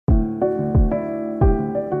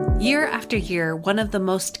Year after year, one of the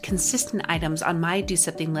most consistent items on my do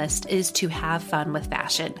something list is to have fun with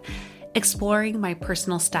fashion. Exploring my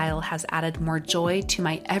personal style has added more joy to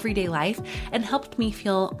my everyday life and helped me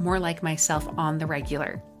feel more like myself on the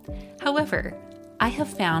regular. However, I have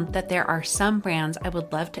found that there are some brands I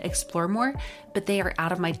would love to explore more, but they are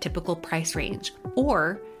out of my typical price range.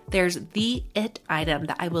 Or there's the it item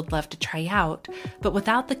that I would love to try out, but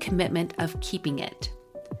without the commitment of keeping it.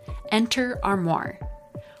 Enter Armoire.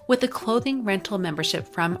 With a clothing rental membership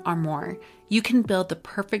from Armoire, you can build the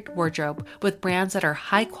perfect wardrobe with brands that are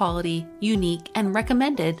high quality, unique, and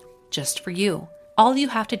recommended just for you. All you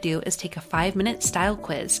have to do is take a 5-minute style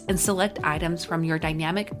quiz and select items from your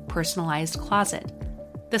dynamic, personalized closet.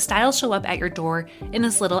 The styles show up at your door in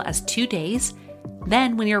as little as 2 days.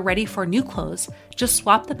 Then, when you're ready for new clothes, just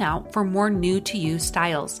swap them out for more new-to-you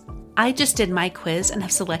styles. I just did my quiz and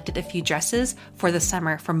have selected a few dresses for the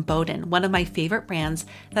summer from Boden, one of my favorite brands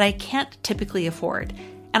that I can't typically afford.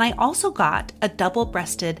 And I also got a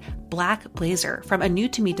double-breasted black blazer from a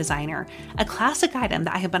new-to-me designer, a classic item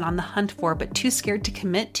that I have been on the hunt for but too scared to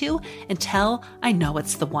commit to until I know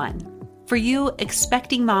it's the one. For you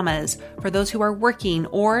expecting mamas, for those who are working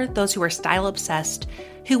or those who are style-obsessed,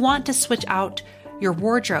 who want to switch out your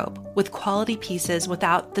wardrobe with quality pieces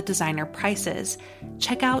without the designer prices,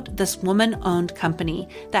 check out this woman-owned company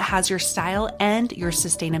that has your style and your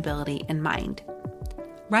sustainability in mind.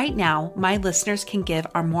 Right now, my listeners can give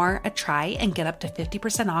Armoire a try and get up to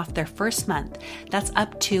 50% off their first month. That's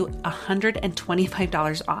up to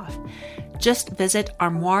 $125 off. Just visit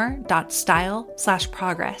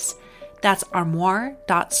armoire.style/progress. That's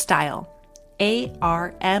armoire.style.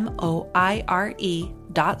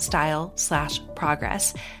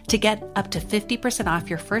 ARMOIRE.style/progress to get up to 50% off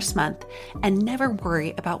your first month and never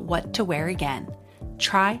worry about what to wear again.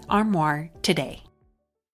 Try Armoire today.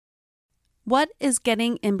 What is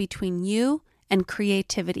getting in between you and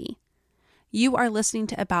creativity? You are listening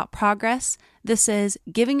to About Progress. This is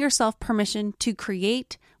Giving Yourself Permission to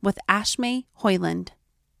Create with Ashmay Hoyland.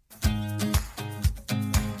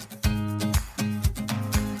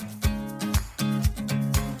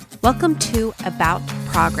 Welcome to About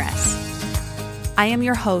Progress. I am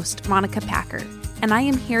your host, Monica Packer, and I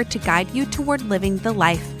am here to guide you toward living the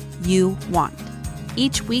life you want.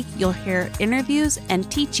 Each week, you'll hear interviews and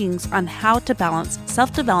teachings on how to balance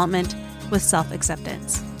self-development with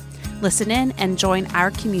self-acceptance. Listen in and join our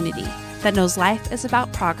community that knows life is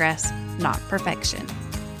about progress, not perfection.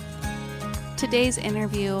 Today's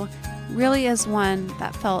interview really is one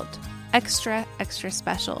that felt extra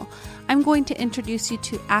special. I'm going to introduce you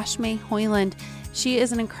to Ashmay Hoyland. She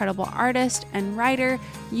is an incredible artist and writer.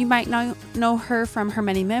 You might know her from her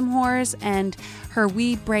many memoirs and her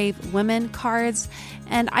We Brave Women cards.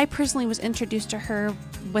 And I personally was introduced to her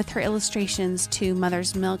with her illustrations to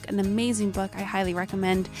Mother's Milk, an amazing book I highly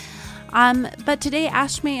recommend. But today,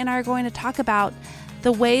 Ashmay and I are going to talk about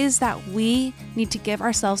the ways that we need to give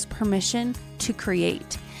ourselves permission to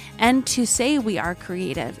create and to say we are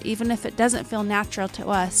creative, even if it doesn't feel natural to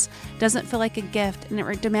us, doesn't feel like a gift, and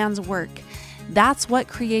it demands work. That's what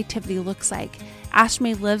creativity looks like.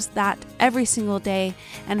 Ashmay lives that every single day,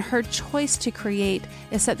 and her choice to create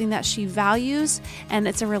is something that she values, and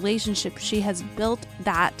it's a relationship she has built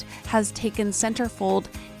that has taken centerfold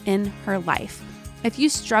in her life. If you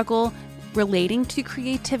struggle relating to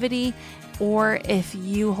creativity, or if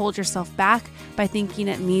you hold yourself back by thinking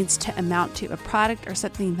it needs to amount to a product or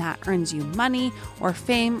something that earns you money or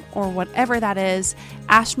fame or whatever that is,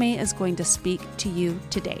 Ashmay is going to speak to you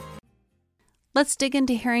today. Let's dig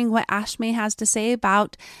into hearing what Ashmay has to say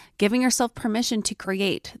about giving yourself permission to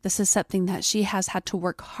create. This is something that she has had to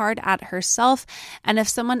work hard at herself. And if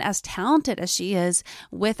someone as talented as she is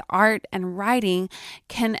with art and writing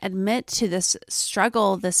can admit to this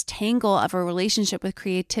struggle, this tangle of a relationship with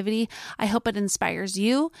creativity, I hope it inspires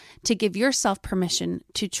you to give yourself permission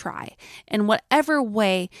to try. In whatever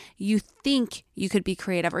way you think you could be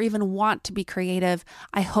creative or even want to be creative,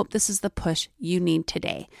 I hope this is the push you need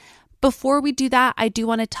today. Before we do that, I do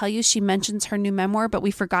want to tell you she mentions her new memoir, but we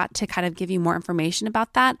forgot to kind of give you more information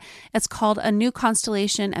about that. It's called A New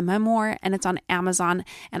Constellation, a memoir, and it's on Amazon.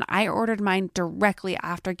 And I ordered mine directly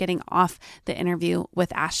after getting off the interview with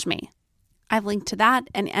Ashmay. I've linked to that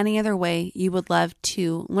and any other way you would love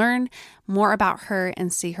to learn more about her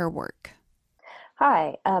and see her work.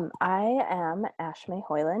 Hi, I am Ashmay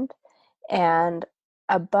Hoyland, and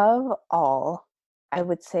above all, I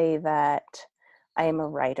would say that I am a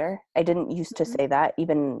writer. I didn't used to say that.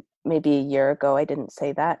 Even maybe a year ago, I didn't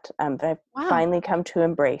say that. But I've finally come to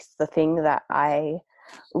embrace the thing that I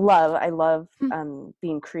love. I love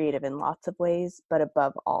being creative in lots of ways, but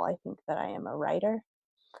above all, I think that I am a writer.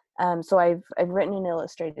 So I've written and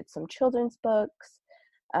illustrated some children's books.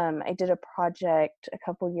 I did a project a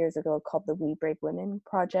couple years ago called the We Brave Women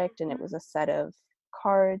Project, and it was a set of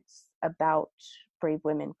cards about brave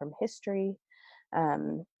women from history,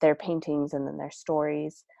 their paintings, and then their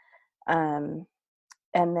stories. Um,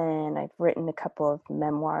 and then I've written a couple of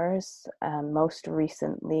memoirs. Most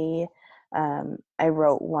recently, I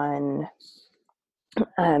wrote one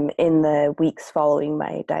in the weeks following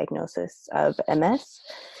my diagnosis of MS.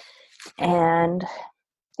 And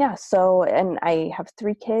yeah, so, and I have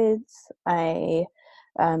 3 kids. I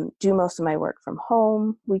do most of my work from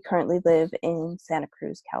home. We currently live in Santa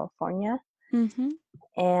Cruz, California. Mm-hmm.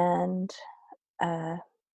 And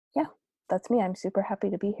yeah, that's me. I'm super happy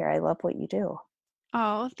to be here. I love what you do.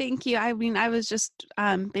 Oh, thank you. I mean, I was just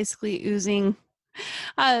basically oozing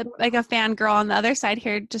like a fangirl on the other side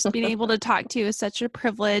here. Just being able to talk to you is such a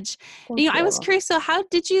privilege. Thank I was you. curious, so how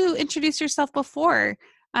did you introduce yourself before?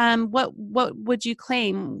 What would you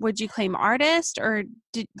claim? Would you claim artist, or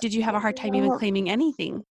did you have a hard time even claiming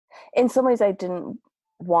anything? In some ways, I didn't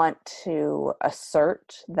want to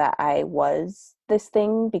assert that I was this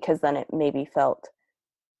thing, because then it maybe felt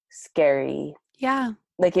scary. Yeah.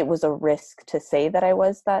 Like it was a risk to say that I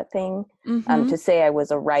was that thing, Mm-hmm. to say I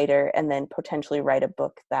was a writer and then potentially write a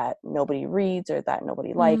book that nobody reads or that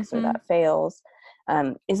nobody likes or that fails,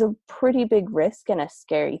 is a pretty big risk and a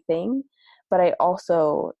scary thing. But I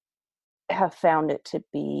also have found it to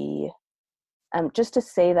be, just to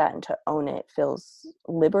say that and to own it feels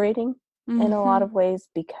liberating in a lot of ways,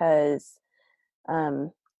 because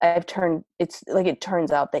it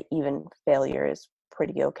turns out that even failure is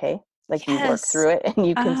pretty okay. Like you work through it and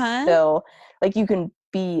you can still, like you can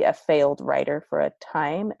be a failed writer for a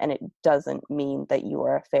time, and it doesn't mean that you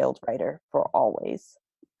are a failed writer for always.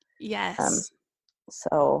 Yes.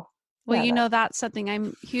 So Well, yeah, that's something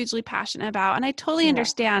I'm hugely passionate about. And I totally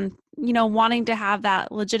understand, wanting to have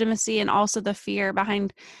that legitimacy and also the fear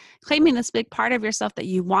behind claiming this big part of yourself that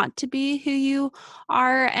you want to be who you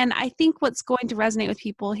are. And I think what's going to resonate with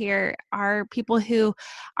people here are people who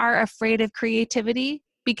are afraid of creativity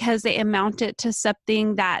because they amount it to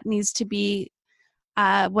something that needs to be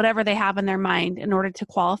whatever they have in their mind in order to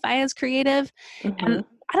qualify as creative. And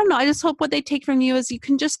I don't know, I just hope what they take from you is you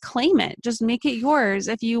can just claim it, just make it yours.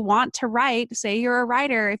 If you want to write, say you're a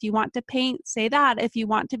writer. If you want to paint, say that. If you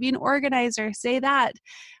want to be an organizer, say that.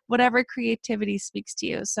 Whatever creativity speaks to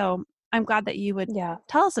you. So I'm glad that you would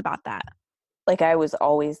tell us about that. Like I was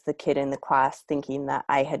always the kid in the class thinking that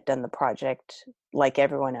I had done the project like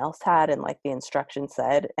everyone else had and like the instructions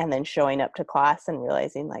said, and then showing up to class and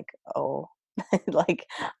realizing like, oh, like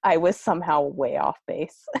I was somehow way off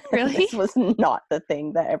base. Really? This was not the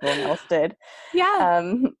thing that everyone else did.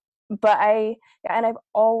 Yeah. But I've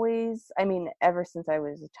always, I mean, ever since I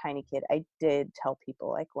was a tiny kid, I did tell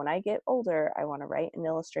people like, when I get older, I want to write and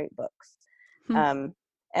illustrate books. And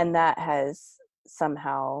that has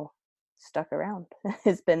somehow stuck around,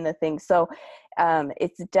 has been the thing. So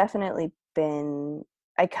it's definitely been,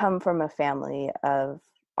 I come from a family of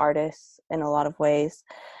artists in a lot of ways.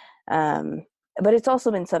 But it's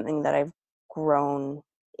also been something that I've grown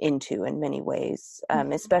into in many ways,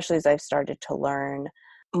 especially as I've started to learn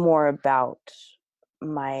more about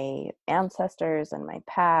my ancestors and my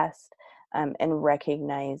past, and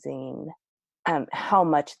recognizing how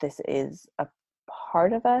much this is a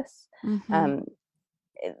part of us.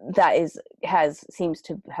 That seems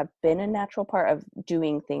to have been a natural part of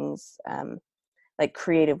doing things like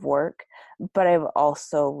creative work, but I've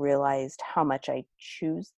also realized how much I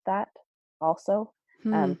choose that also,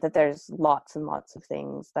 that there's lots and lots of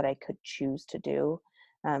things that I could choose to do.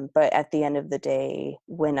 But at the end of the day,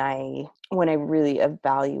 when I really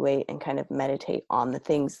evaluate and kind of meditate on the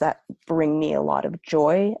things that bring me a lot of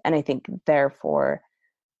joy, and I think therefore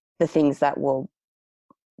the things that will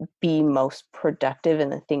be most productive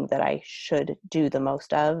and the thing that I should do the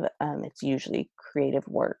most of, it's usually creative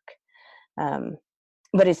work.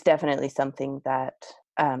 But it's definitely something that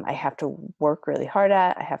I have to work really hard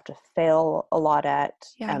at. I have to fail a lot at,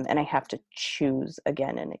 and I have to choose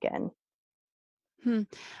again and again.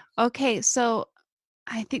 Okay, so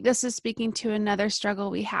I think this is speaking to another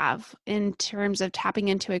struggle we have in terms of tapping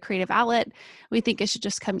into a creative outlet. We think it should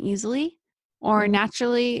just come easily or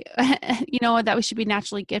naturally, that we should be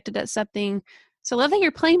naturally gifted at something. So I love that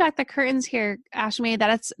you're playing back the curtains here, Ashmay,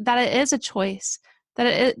 that it is a choice,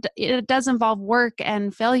 that it does involve work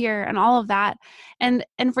and failure and all of that. And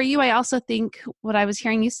for you, I also think what I was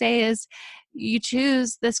hearing you say is you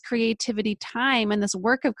choose this creativity time and this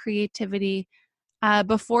work of creativity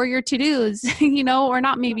before your to-dos, or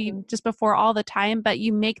not maybe just before all the time, but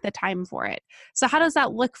you make the time for it. So how does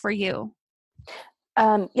that look for you?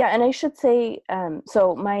 Yeah, and I should say,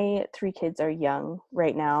 so my three kids are young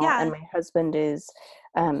right now, and Yeah. my husband is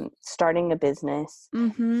starting a business.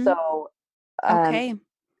 Mm-hmm. So um, Okay.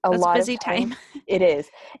 a That's lot of busy time time. it is.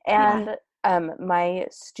 Yeah. And my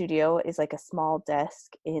studio is like a small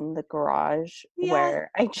desk in the garage Yeah.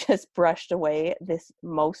 where I just brushed away this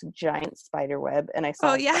most giant spider web and I Oh,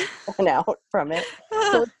 saw yeah. something out from it.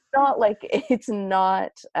 So it's not like it's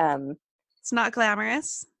not It's not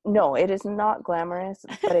glamorous. no, it is not glamorous,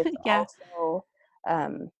 but Yeah.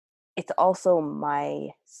 um it's also my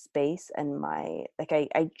space and my like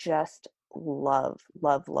I just love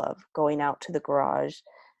going out to the garage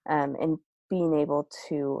and being able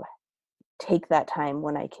to take that time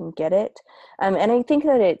when I can get it. And I think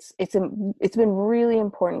that it's been really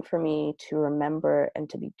important for me to remember and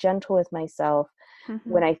to be gentle with myself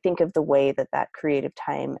Mm-hmm. when I think of the way that that creative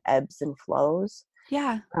time ebbs and flows.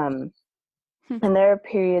 Yeah. Um, and there are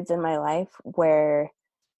periods in my life where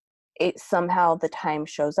it somehow the time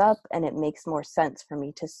shows up and it makes more sense for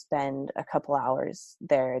me to spend a couple hours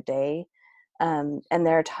there a day. And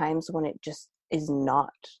there are times when it just is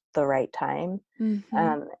not the right time. Mm-hmm.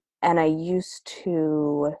 Um, and I used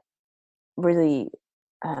to really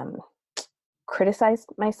um, criticize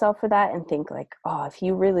myself for that and think like, oh, if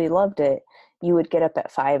you really loved it, you would get up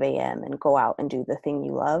at 5 a.m. and go out and do the thing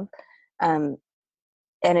you love. Um,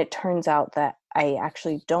 and it turns out that I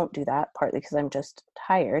actually don't do that, partly because I'm just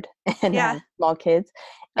tired and Yeah. have small kids.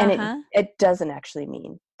 And Uh-huh. it doesn't actually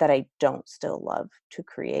mean that I don't still love to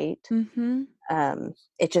create. Mm-hmm.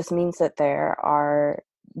 It just means that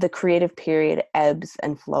the creative period ebbs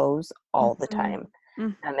and flows all the Mm-hmm. time.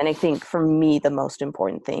 And I think for me, the most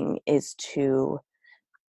important thing is to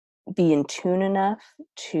be in tune enough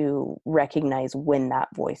to recognize when that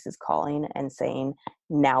voice is calling and saying,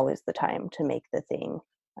 now is the time to make the thing.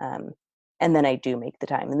 Um, and then I do make the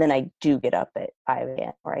time. And then I do get up at 5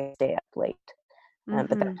 a.m. or I stay up late. But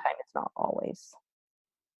that Mm-hmm. time is not always.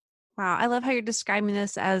 Wow, I love how you're describing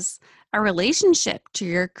this as a relationship to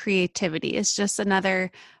your creativity. It's just another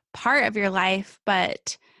part of your life,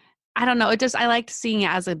 but I don't know, I liked seeing it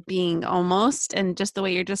as a being almost and just the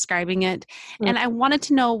way you're describing it. Mm. And I wanted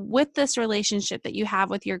to know with this relationship that you have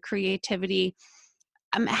with your creativity,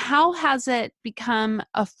 how has it become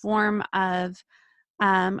a form of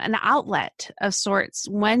an outlet of sorts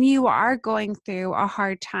when you are going through a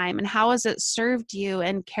hard time, and how has it served you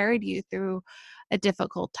and carried you through a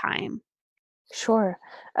difficult time? Sure.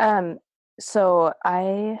 Um, so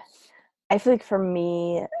I feel like for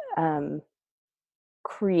me, um,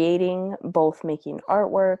 creating, both making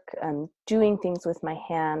artwork, doing things with my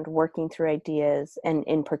hand, working through ideas, and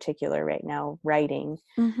in particular right now, writing,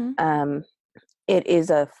 Mm-hmm. um, it is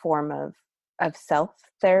a form of self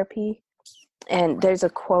therapy. And there's a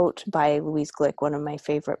quote by Louise Glick, one of my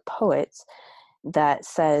favorite poets, that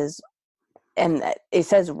says, and it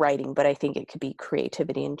says writing, but I think it could be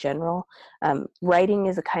creativity in general. Writing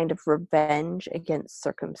is a kind of revenge against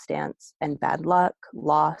circumstance and bad luck,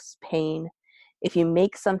 loss, pain. If you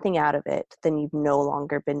make something out of it, then you've no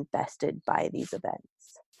longer been bested by these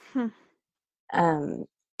events. Hmm. Um,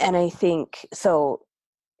 and I think so,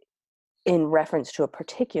 in reference to a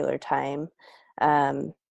particular time,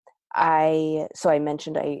 um, I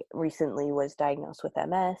mentioned I recently was diagnosed with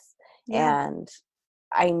MS, Yeah. and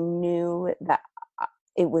I knew that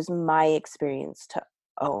it was my experience to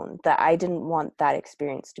own, that I didn't want that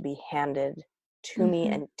experience to be handed to me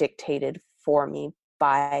Mm-hmm. and dictated for me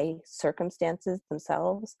by circumstances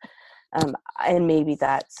themselves. And maybe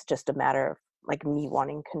that's just a matter of like me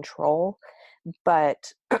wanting control.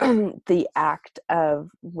 But the act of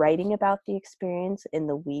writing about the experience in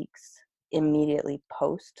the weeks immediately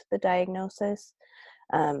post the diagnosis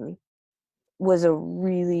um, was a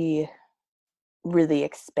really, really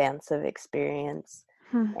expansive experience.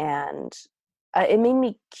 Hmm. And it made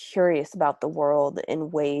me curious about the world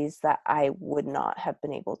in ways that I would not have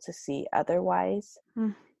been able to see otherwise.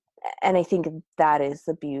 Hmm. And I think that is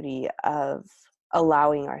the beauty of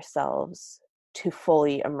allowing ourselves to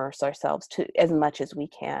fully immerse ourselves to as much as we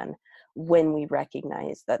can when we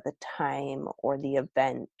recognize that the time or the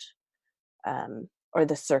event or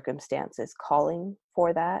the circumstances calling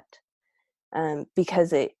for that,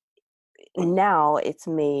 because it now it's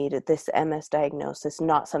made this MS diagnosis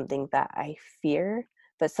not something that I fear,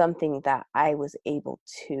 but something that I was able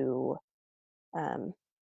to um,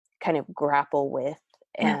 kind of grapple with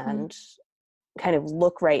Mm-hmm. and kind of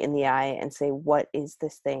look right in the eye and say, what is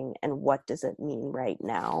this thing and what does it mean right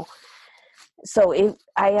now? So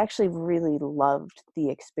I actually really loved the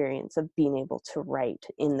experience of being able to write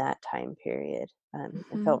in that time period. It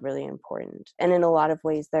Mm-hmm. felt really important. And in a lot of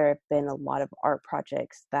ways, there have been a lot of art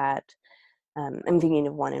projects that I'm thinking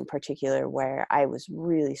of one in particular where I was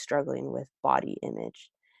really struggling with body image.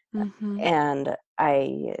 Mm-hmm. And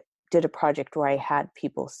I did a project where I had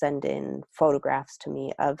people send in photographs to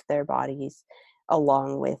me of their bodies,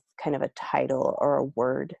 along with kind of a title or a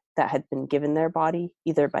word that had been given their body,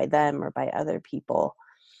 either by them or by other people.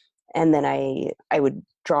 And then I would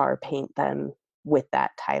draw or paint them with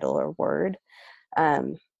that title or word.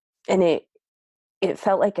 And it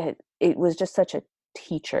felt like it was just such a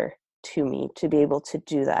teacher to me to be able to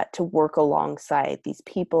do that, to work alongside these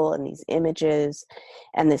people and these images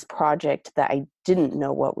and this project that I didn't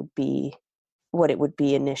know what it would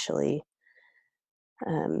be initially.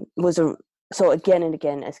 So again and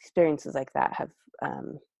again, experiences like that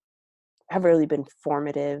have really been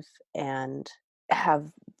formative and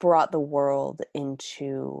have brought the world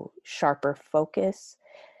into sharper focus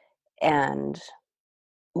and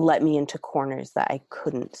let me into corners that I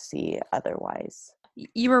couldn't see otherwise.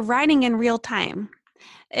 You were writing in real time.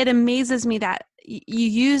 It amazes me that you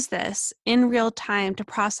use this in real time to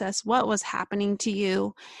process what was happening to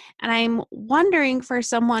you. And I'm wondering, for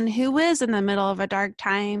someone who is in the middle of a dark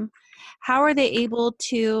time, how are they able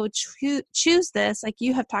to choose this? Like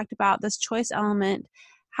you have talked about this choice element,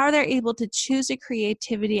 how are they able to choose a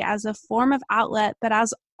creativity as a form of outlet, but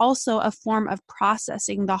as also a form of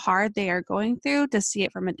processing the hard they are going through, to see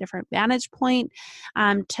it from a different vantage point,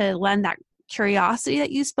 to lend that curiosity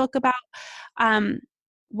that you spoke about.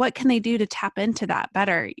 What can they do to tap into that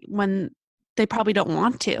better when they probably don't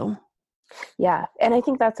want to? Yeah, and I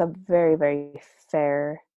think that's a very, very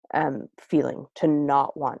fair feeling, to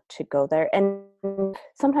not want to go there. And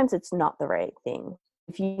sometimes it's not the right thing.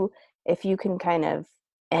 If you can kind of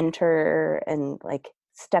enter and like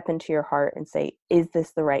step into your heart and say, is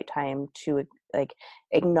this the right time to like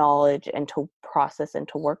acknowledge and to process and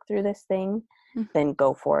to work through this thing, then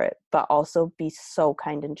go for it. But also be so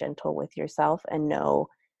kind and gentle with yourself and know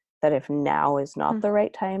that if now is not the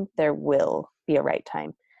right time, there will be a right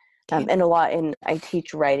time. And I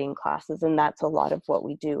teach writing classes, and that's a lot of what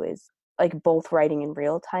we do, is like both writing in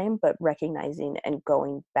real time, but recognizing and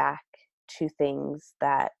going back to things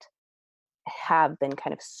that have been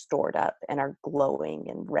kind of stored up and are glowing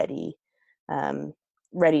and ready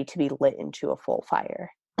to be lit into a full fire.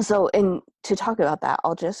 So, and to talk about that,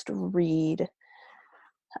 I'll just read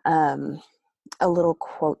a little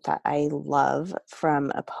quote that I love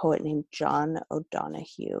from a poet named John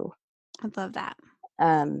O'Donohue. I love that.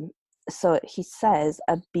 So he says,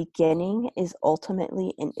 a beginning is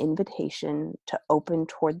ultimately an invitation to open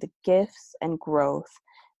toward the gifts and growth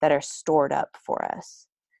that are stored up for us.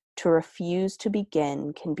 To refuse to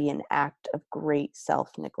begin can be an act of great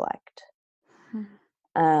self-neglect.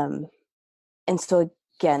 And so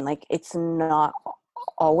again, like, it's not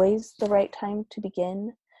always the right time to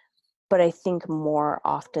begin, but I think more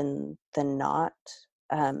often than not,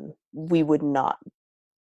 we would not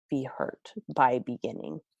be hurt by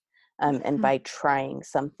beginning and by trying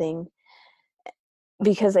something.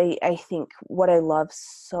 Because I think what I love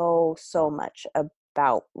so much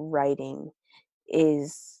about writing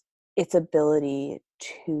is its ability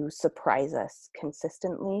to surprise us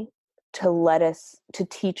consistently, to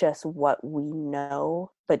teach us what we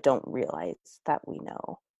know but don't realize that we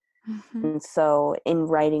know. And so in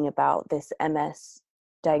writing about this MS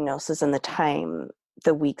diagnosis and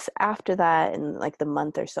the weeks after that, and like the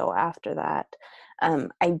month or so after that,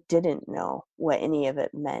 I didn't know what any of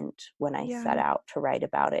it meant when I set out to write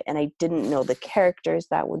about it. And I didn't know the characters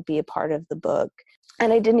that would be a part of the book.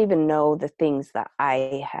 And I didn't even know the things that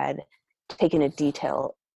I had taken a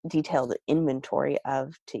detailed inventory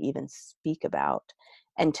of to even speak about,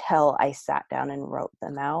 until I sat down and wrote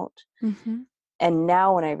them out. And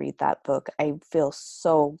now when I read that book, I feel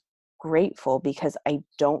so grateful because I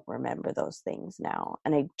don't remember those things now,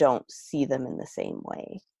 and I don't see them in the same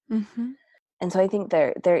way. And so I think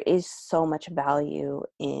there is so much value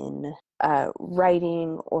in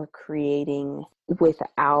writing or creating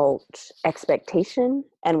without expectation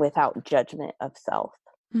and without judgment of self.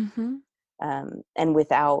 And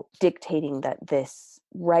without dictating that this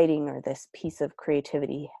writing or this piece of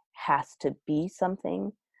creativity has to be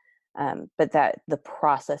something. But that the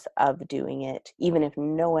process of doing it, even if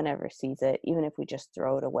no one ever sees it, even if we just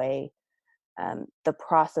throw it away, the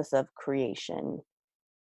process of creation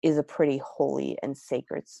is a pretty holy and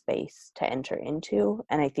sacred space to enter into,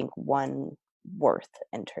 and I think one worth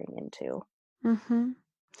entering into.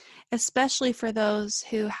 Especially for those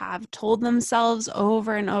who have told themselves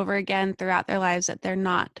over and over again throughout their lives that they're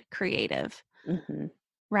not creative.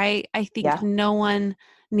 Right? I think no one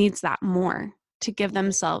needs that more, to give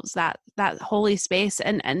themselves that holy space,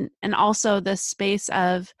 and also the space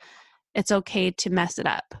of, it's okay to mess it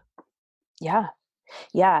up. Yeah.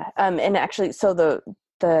 Yeah. And actually, so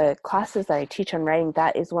the classes that I teach on writing,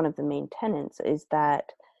 that is one of the main tenets, is that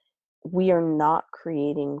we are not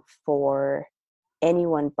creating for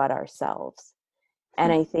anyone but ourselves.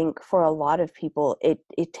 And I think for a lot of people, it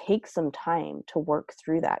takes some time to work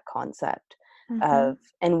through that concept Mm-hmm. of,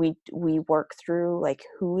 and we work through like,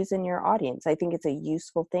 who is in your audience. I think it's a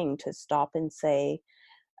useful thing to stop and say,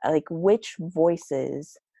 like, which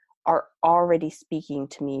voices are already speaking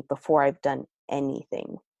to me before I've done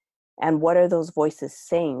anything, and what are those voices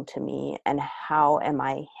saying to me, and how am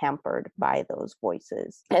I hampered by those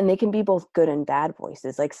voices. And they can be both good and bad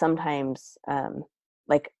voices. Like sometimes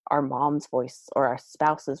like our mom's voice or our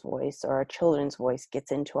spouse's voice or our children's voice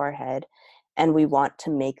gets into our head, and we want to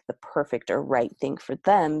make the perfect or right thing for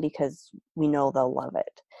them because we know they'll love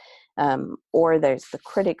it. Or there's the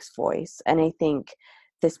critic's voice. And I think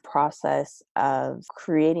this process of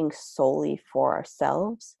creating solely for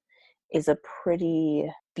ourselves is a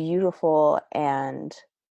pretty beautiful and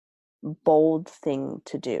bold thing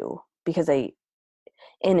to do, because in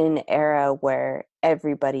an era where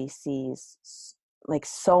everybody sees like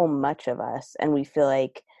so much of us, and we feel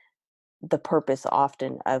like the purpose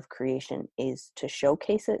often of creation is to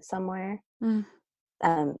showcase it somewhere, Mm.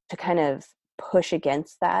 to kind of push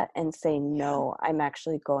against that and say, Yeah. no, I'm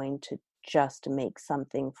actually going to just make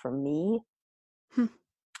something for me, Hmm.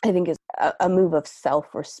 I think is a move of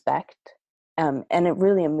self-respect, and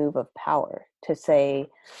really a move of power to say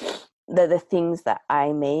that the things that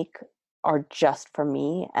I make are just for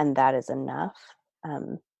me, and that is enough,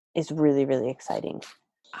 is really, really exciting.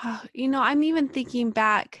 I'm even thinking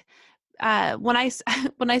back when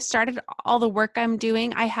when I started all the work I'm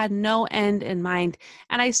doing, I had no end in mind,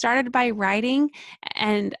 and I started by writing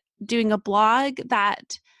and doing a blog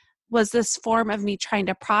that was this form of me trying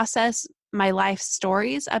to process my life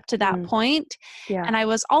stories up to that Mm, point. yeah. And I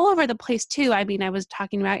was all over the place too. I mean, I was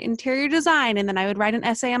talking about interior design, and then I would write an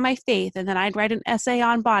essay on my faith, and then I'd write an essay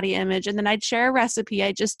on body image, and then I'd share a recipe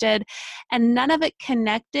I just did, and none of it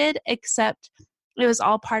connected, except it was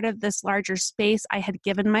all part of this larger space I had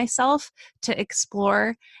given myself to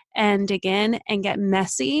explore and dig in and get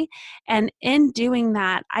messy. And in doing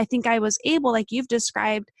that, I think I was able, like you've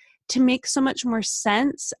described, to make so much more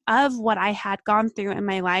sense of what I had gone through in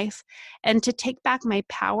my life, and to take back my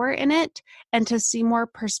power in it, and to see more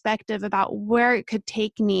perspective about where it could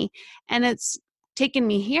take me. And it's taken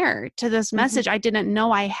me here to this Mm-hmm. message I didn't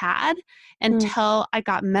know I had Mm, until I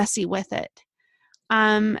got messy with it.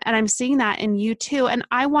 And I'm seeing that in you too. And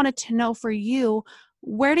I wanted to know for you,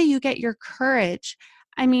 where do you get your courage?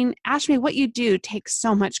 I mean, Ashmi, what you do takes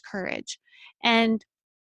so much courage. And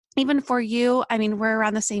even for you, I mean, we're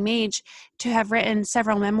around the same age, to have written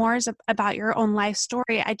several memoirs about your own life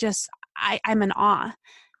story. I'm in awe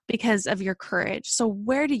because of your courage. So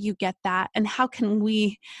where do you get that? And how can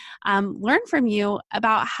we learn from you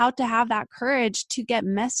about how to have that courage to get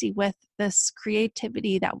messy with this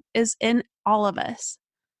creativity that is in all of us?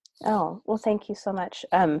 oh, well, thank you so much.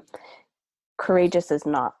 Courageous is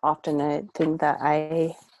not often a thing that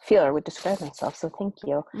I feel or would describe myself, so thank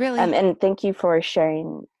you. Really? And thank you for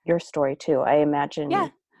sharing your story too. I Yeah.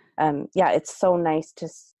 imagine, yeah, it's so nice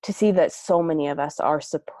to see that so many of us are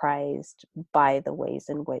surprised by the ways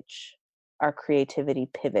in which our creativity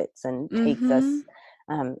pivots and takes Mm-hmm. us.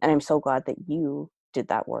 And I'm so glad that you did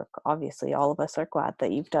that work. Obviously, all of us are glad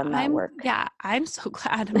that you've done that work. I'm so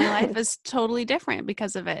glad my life is totally different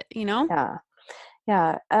because of it, you know? Yeah.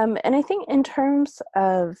 Yeah, and I think in terms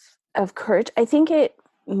of courage, I think it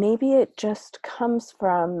just comes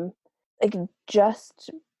from like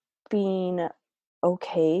just being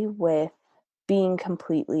okay with being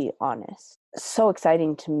completely honest. So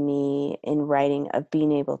exciting to me in writing of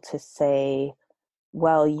being able to say,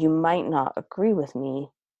 well, you might not agree with me,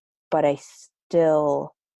 but I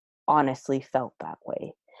still honestly felt that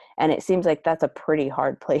way. And it seems like that's a pretty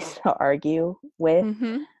hard place to argue with,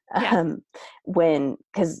 Mm-hmm. Yeah. um, when,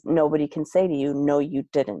 because nobody can say to you, no, you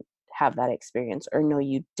didn't have that experience, or no,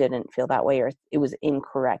 you didn't feel that way, or it was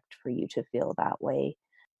incorrect for you to feel that way,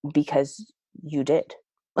 because you did.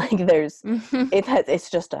 Like there's, Mm-hmm. it's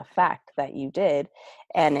just a fact that you did.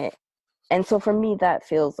 And so for me, that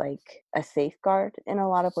feels like a safeguard in a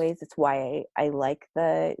lot of ways. It's why I like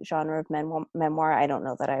the genre of memoir. I don't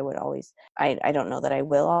know that I would always, I don't know that I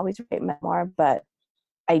will always write memoir, but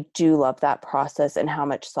I do love that process and how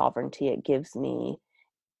much sovereignty it gives me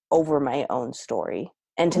over my own story.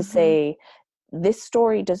 And to Mm-hmm. say, this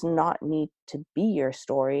story does not need to be your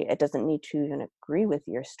story. It doesn't need to even agree with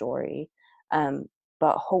your story. Um,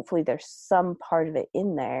 but hopefully there's some part of it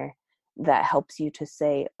in there that helps you to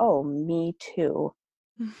say, oh, me too.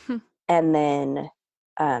 Mm-hmm. And then,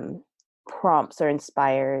 um, prompts or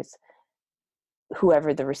inspires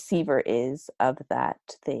whoever the receiver is of that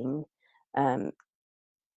thing,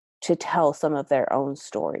 to tell some of their own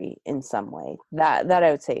story in some way. That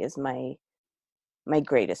I would say is my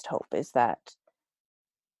greatest hope, is that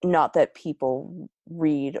not that people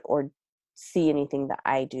read or see anything that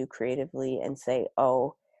I do creatively and say,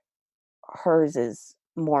 oh, hers is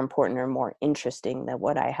more important or more interesting than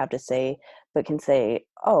what I have to say, but can say,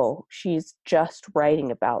 oh, she's just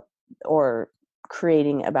writing about or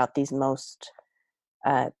creating about these most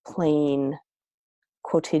plain,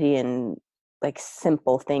 quotidian, like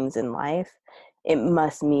simple things in life. It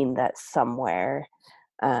must mean that somewhere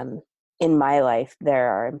in my life there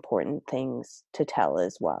are important things to tell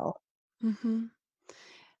as well. Mm-hmm.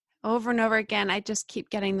 Over and over again, I just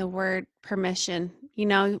keep getting the word permission,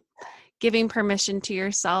 giving permission to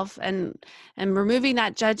yourself and removing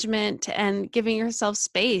that judgment and giving yourself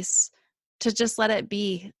space to just let it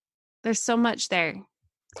be. There's so much there.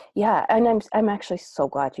 Yeah, and I'm actually so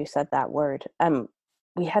glad you said that word.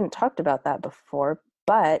 We hadn't talked about that before,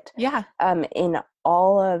 but Yeah. In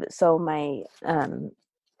all of my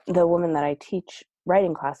the woman that I teach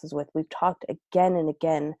writing classes with, we've talked again and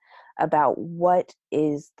again about what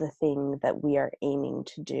is the thing that we are aiming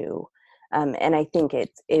to do, and I think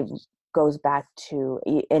it goes back to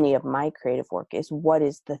any of my creative work, is what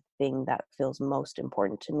is the thing that feels most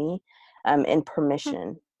important to me, and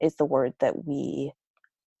permission is the word that we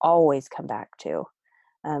always come back to,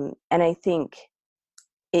 and I think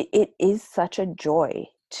it is such a joy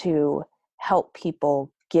to help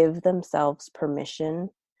people give themselves permission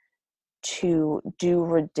to do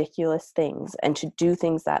ridiculous things and to do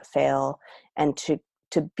things that fail, and to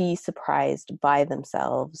be surprised by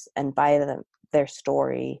themselves and by their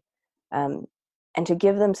story, and to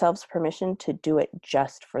give themselves permission to do it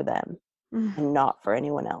just for them and not for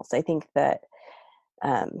anyone else. I think that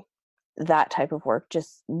that type of work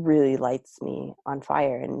just really lights me on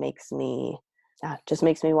fire and makes me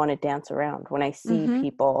want to dance around when I see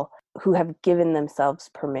people who have given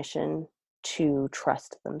themselves permission to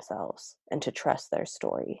trust themselves and to trust their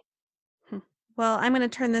story. Well, I'm going to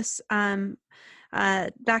turn this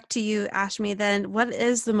back to you, Ashmi. Then, what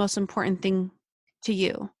is the most important thing to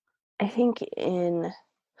you? I think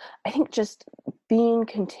just being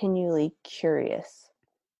continually curious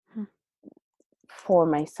for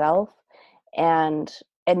myself, and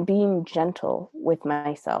being gentle with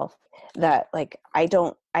myself, that like I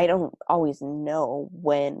don't always know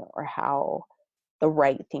when or how the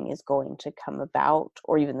right thing is going to come about,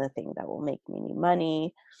 or even the thing that will make me any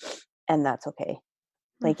money, and that's okay.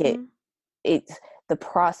 Like it's the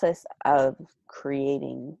process of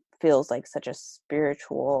creating feels like such a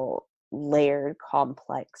spiritual, layered,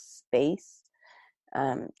 complex space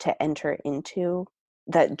to enter into,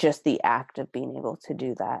 that just the act of being able to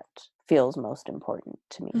do that feels most important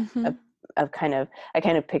to me. Of kind of, I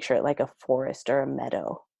kind of picture it like a forest or a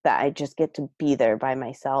meadow, that I just get to be there by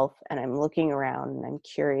myself, and I'm looking around and I'm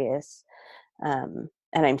curious, and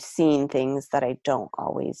I'm seeing things that I don't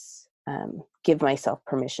always give myself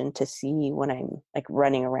permission to see when I'm like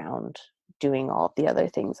running around doing all the other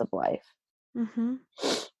things of life.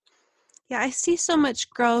 Yeah, I see so much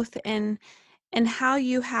growth in how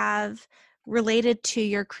you have related to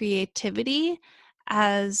your creativity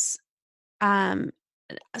as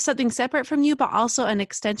something separate from you, but also an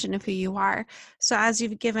extension of who you are. So as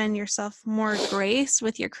you've given yourself more grace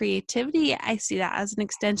with your creativity, I see that as an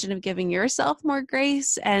extension of giving yourself more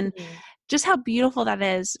grace, and just how beautiful that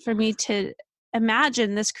is for me to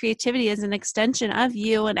imagine this creativity as an extension of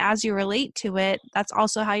you. And as you relate to it, that's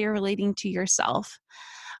also how you're relating to yourself.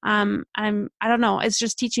 I don't know, it's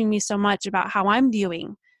just teaching me so much about how I'm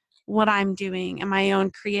viewing what I'm doing in my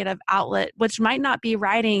own creative outlet, which might not be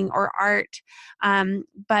writing or art,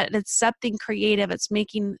 but it's something creative. It's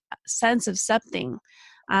making sense of something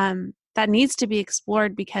that needs to be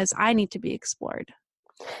explored because I need to be explored.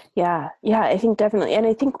 Yeah, I think definitely. And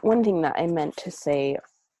I think one thing that I meant to say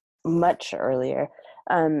much earlier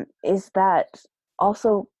is that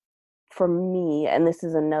also for me, and this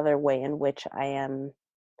is another way in which I am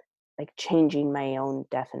like changing my own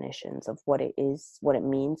definitions of what it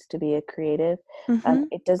means to be a creative.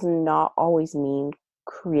 It does not always mean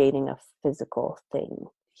creating a physical thing.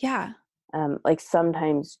 Yeah. Like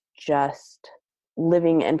sometimes just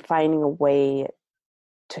living and finding a way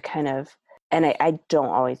to kind of, and I don't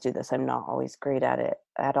always do this, I'm not always great at it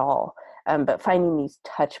at all, but finding these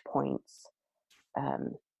touch points,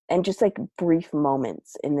 and just like brief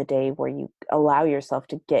moments in the day where you allow yourself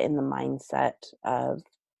to get in the mindset of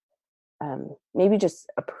maybe just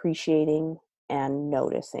appreciating and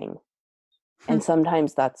noticing And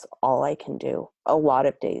sometimes that's all I can do. A lot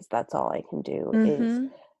of days, that's all I can do is Mm-hmm.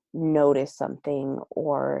 notice something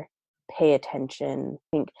or pay attention.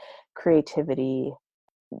 I think creativity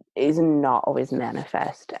is not always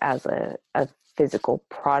manifest as a physical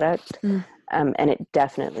product. Mm. And it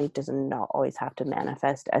definitely does not always have to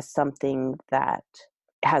manifest as something that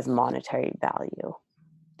has monetary value.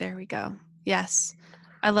 There we go. Yes.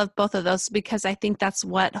 I love both of those because I think that's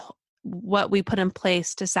what we put in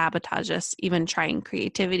place to sabotage us even trying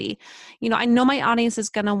creativity. I know my audience is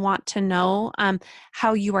going to want to know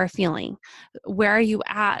how you are feeling. Where are you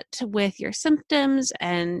at with your symptoms?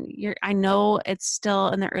 And I know it's still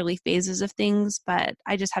in the early phases of things, but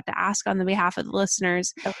I just have to ask on the behalf of the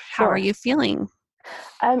listeners, Oh, how are sure. you feeling?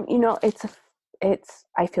 I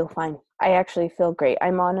feel fine. I actually feel great.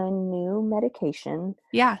 I'm on a new medication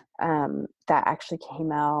Yeah. that actually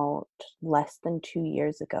came out less than 2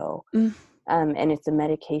 years ago. Mm. And it's a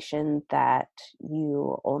medication that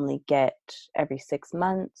you only get every 6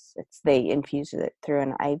 months. They infuse it through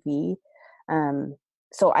an IV.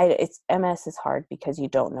 It's MS is hard because you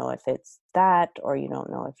don't know if it's that or you don't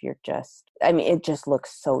know if you're it just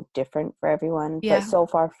looks so different for everyone. But Yeah. so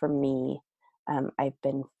far for me, I've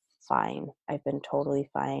been fine. I've been totally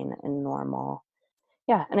fine and normal.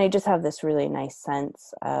 Yeah, and I just have this really nice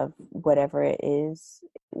sense of whatever it is,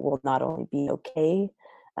 it will not only be okay,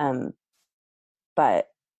 um, but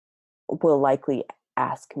will likely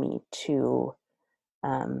ask me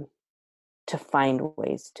um, to find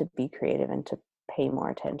ways to be creative and to pay more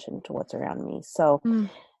attention to what's around me. So, Mm.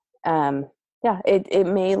 yeah, it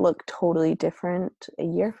may look totally different a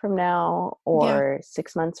year from now Yeah. or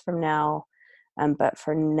 6 months from now, but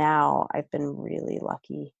for now, I've been really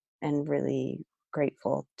lucky and really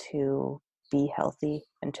grateful to be healthy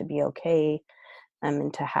and to be okay,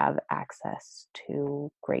 and to have access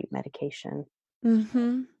to great medication.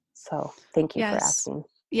 Mm-hmm. So thank you for Yes. asking.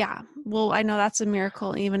 Yeah. Well, I know that's a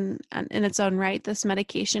miracle, even in its own right, this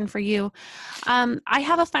medication for you. I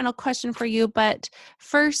have a final question for you, but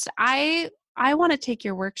first, I want to take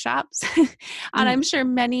your workshops, and Mm, I'm sure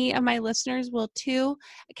many of my listeners will too.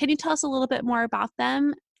 Can you tell us a little bit more about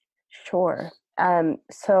them? sure.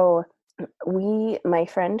 So my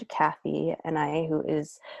friend Kathy and I,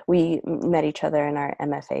 we met each other in our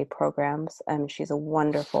MFA programs. She's a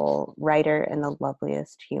wonderful writer and the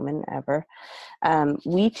loveliest human ever.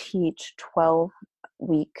 We teach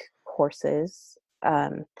 12-week courses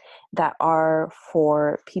that are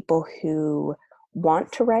for people who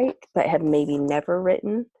want to write but have maybe never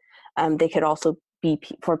written. They could also be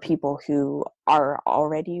for people who are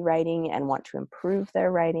already writing and want to improve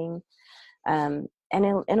their writing.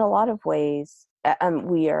 And in a lot of ways,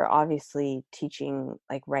 we are obviously teaching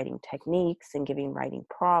like writing techniques and giving writing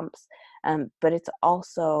prompts, but it's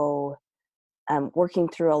also working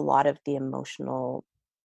through a lot of the emotional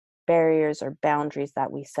barriers or boundaries that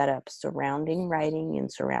we set up surrounding writing and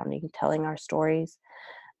surrounding telling our stories.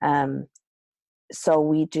 Um, it's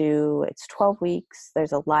 12 weeks.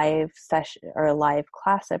 There's a live session or a live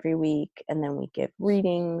class every week, and then we give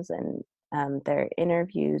readings and there are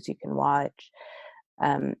interviews you can watch.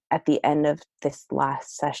 At the end of this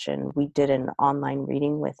last session, we did an online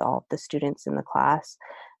reading with all of the students in the class,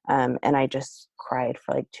 and I just cried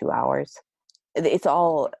for like 2 hours. It's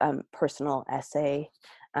all personal essay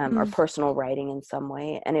or Mm. personal writing in some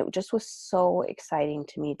way. And it just was so exciting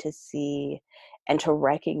to me to see and to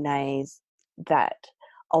recognize that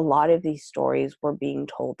a lot of these stories were being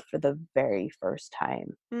told for the very first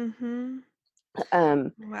time. Mm-hmm.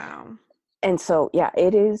 Um, Wow. and so, yeah,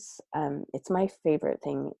 it's my favorite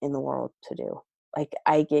thing in the world to do. Like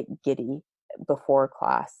I get giddy before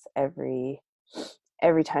class every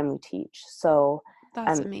time we teach. So,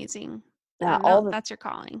 That's um, amazing. now No, that's your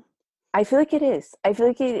calling. I feel like it is. I feel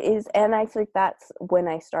like it is. And I feel like that's when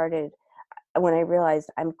I realized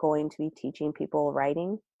I'm going to be teaching people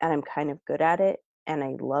writing and I'm kind of good at it and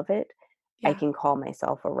I love it, I Yeah. can call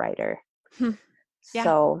myself a writer. Hmm. Yeah.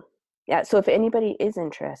 So, yeah. So if anybody is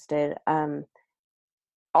interested,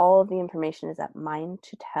 all of the information is at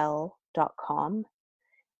mindtotell.com.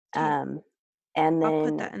 Okay. Um, and I'll put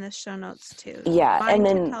then, that in the show notes too. yeah, and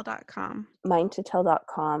then Mindtotell.com.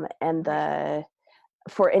 mindtotell.com. And Great.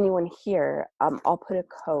 for anyone here, I'll put a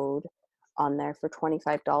code on there for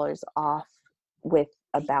 $25 off with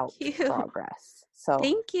Thank about you. progress. So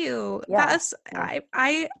Thank you. yeah, That's yeah.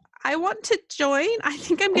 I want to join. I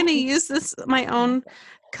think I'm going to use this my own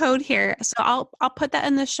code here. So I'll put that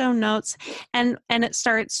in the show notes, and it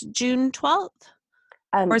starts June 12th,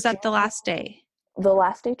 or is that the last day? The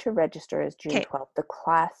last day to register is June Okay. 12th. The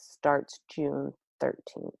class starts June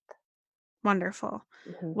 13th. Wonderful.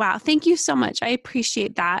 Mhm. Wow. Thank you so much. I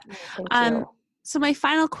appreciate that. Thank you. So my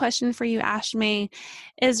final question for you, Ashmay,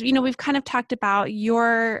 is, we've kind of talked about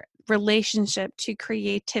your relationship to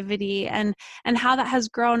creativity and how that has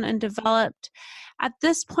grown and developed. At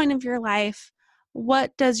this point of your life,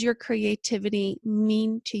 what does your creativity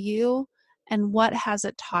mean to you, and what has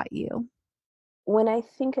it taught you? When I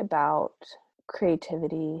think about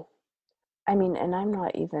creativity, I mean, and I'm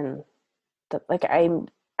not even like I'm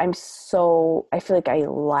so, I feel like I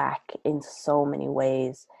lack in so many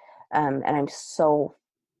ways, and I'm so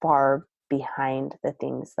far behind the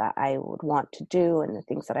things that I would want to do and the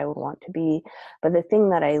things that I would want to be. But the thing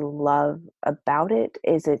that I love about it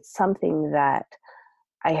is it's something that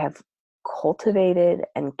I have cultivated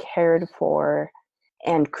and cared for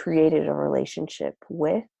and created a relationship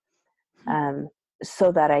with, um,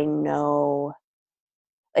 so that I know,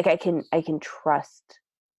 like I can trust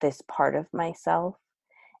this part of myself,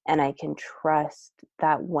 and I can trust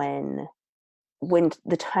that when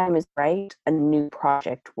the time is right, a new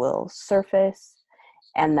project will surface,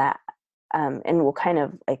 and that and will kind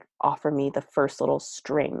of like offer me the first little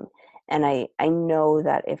string. And I know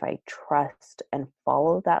that if I trust and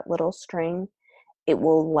follow that little string, it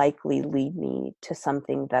will likely lead me to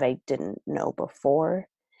something that I didn't know before,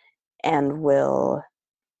 and will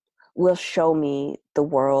show me the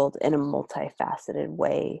world in a multifaceted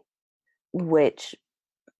way, which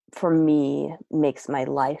for me makes my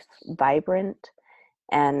life vibrant,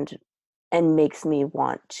 and makes me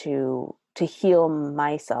want to heal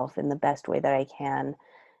myself in the best way that I can,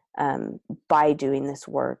 by doing this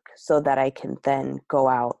work, so that I can then go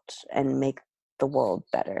out and make the world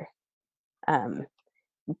better. Um,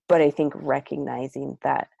 but I think recognizing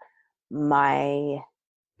that my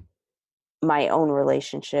my own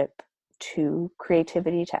relationship to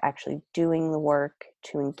creativity, to actually doing the work,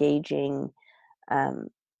 to engaging, um,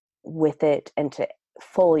 with it, and to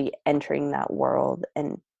fully entering that world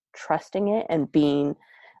and trusting it, and being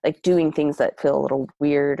like doing things that feel a little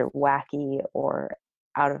weird or wacky or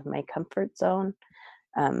out of my comfort zone,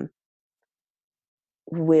 um,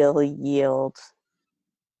 will yield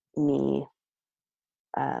me,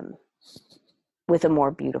 um, with a more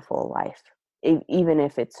beautiful life, even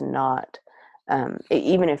if it's not,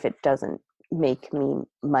 even if it doesn't make me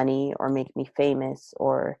money or make me famous,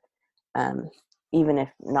 or um, even if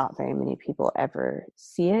not very many people ever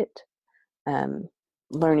see it, um,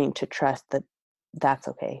 learning to trust that that's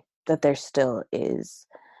okay, that there still is,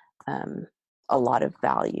 um, a lot of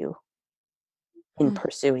value in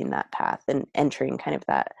pursuing that path and entering kind of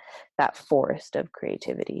that forest of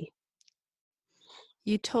creativity.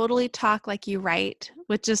 You totally talk like you write,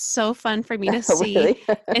 which is so fun for me to see Really?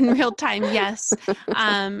 in real time. Yes.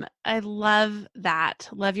 I love that.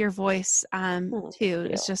 Love your voice, Oh, too.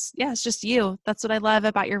 thank It's you. just you. That's what I love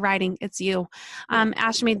about your writing. It's you.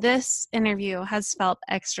 Ashmay, this interview has felt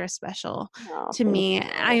extra special Oh, to thank me.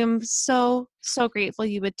 I you. am so, so grateful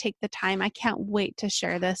you would take the time. I can't wait to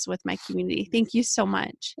share this with my community. Thank you so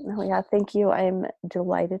much. Oh, yeah, thank you. I'm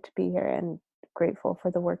delighted to be here and grateful for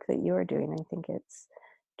the work that you are doing. I think it's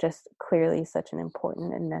just clearly such an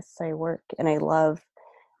important and necessary work. And I love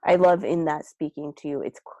in that, speaking to you,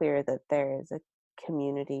 it's clear that there is a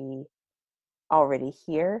community already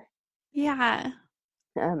here. Yeah,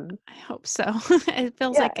 Um, I hope so. It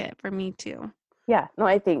feels yeah, like it for me too. yeah. No,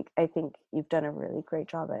 I think you've done a really great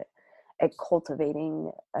job at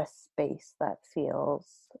cultivating a space that feels,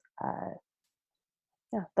 uh,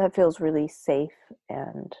 yeah, that feels really safe,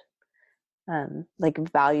 and like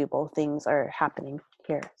valuable things are happening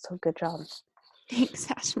here. So good job. Thanks,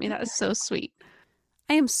 Ashmi. That was so sweet.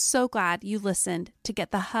 I am so glad you listened to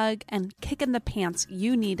get the hug and kick in the pants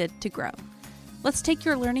you needed to grow. Let's take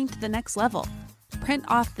your learning to the next level. Print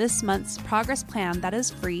off this month's progress plan that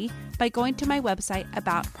is free by going to my website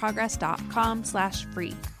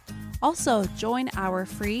aboutprogress.com/free. Also, join our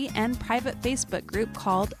free and private Facebook group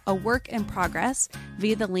called A Work in Progress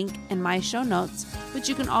via the link in my show notes, which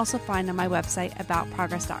you can also find on my website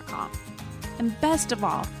aboutprogress.com. And best of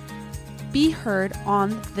all, be heard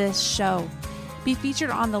on this show. Be featured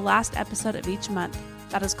on the last episode of each month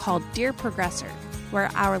that is called Dear Progressor, where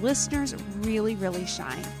our listeners really, really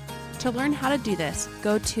shine. To learn how to do this,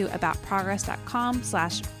 go to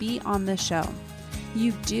aboutprogress.com/be on the show.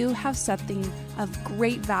 You do have something of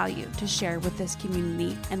great value to share with this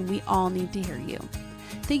community, and we all need to hear you.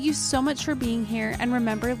 Thank you so much for being here, and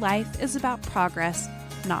remember, life is about progress,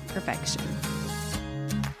 not perfection.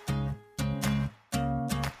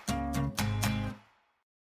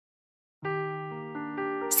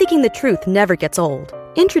 Seeking the truth never gets old.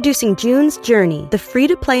 Introducing June's Journey, the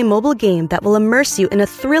free-to-play mobile game that will immerse you in a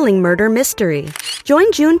thrilling murder mystery.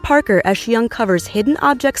 Join June Parker as she uncovers hidden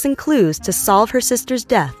objects and clues to solve her sister's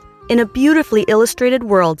death in a beautifully illustrated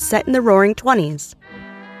world set in the Roaring '20s.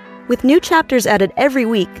 With new chapters added every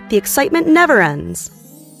week, the excitement never ends.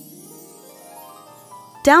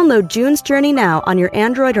 Download June's Journey now on your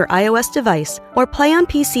Android or iOS device or play on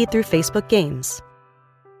PC through Facebook Games.